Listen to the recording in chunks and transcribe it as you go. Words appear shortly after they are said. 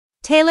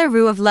Taylor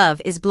Rue of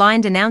Love is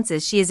Blind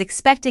announces she is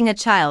expecting a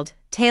child.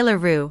 Taylor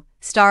Rue,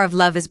 star of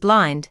Love is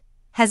Blind,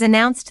 has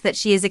announced that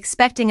she is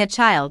expecting a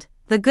child.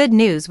 The good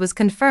news was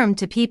confirmed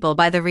to people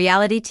by the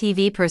reality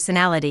TV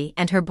personality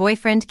and her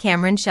boyfriend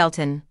Cameron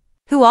Shelton,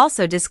 who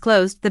also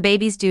disclosed the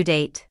baby's due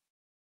date.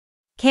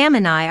 "Cam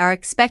and I are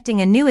expecting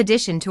a new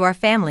addition to our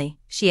family,"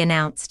 she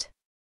announced.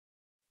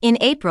 "In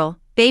April,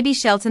 baby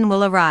Shelton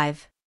will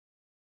arrive.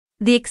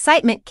 The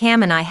excitement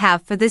Cam and I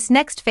have for this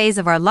next phase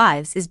of our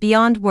lives is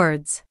beyond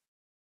words.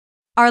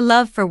 Our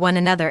love for one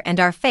another and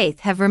our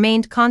faith have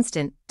remained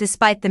constant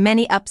despite the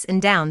many ups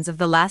and downs of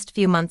the last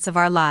few months of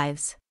our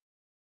lives.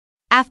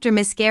 After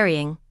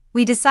miscarrying,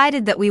 we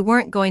decided that we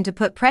weren't going to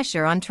put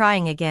pressure on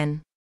trying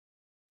again.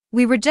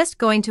 We were just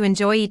going to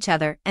enjoy each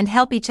other and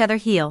help each other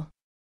heal.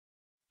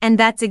 And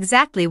that's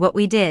exactly what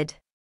we did.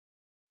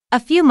 A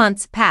few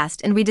months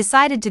passed and we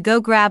decided to go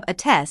grab a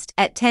test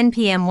at 10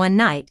 p.m. one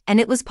night and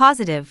it was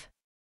positive.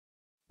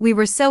 We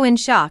were so in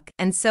shock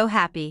and so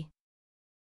happy.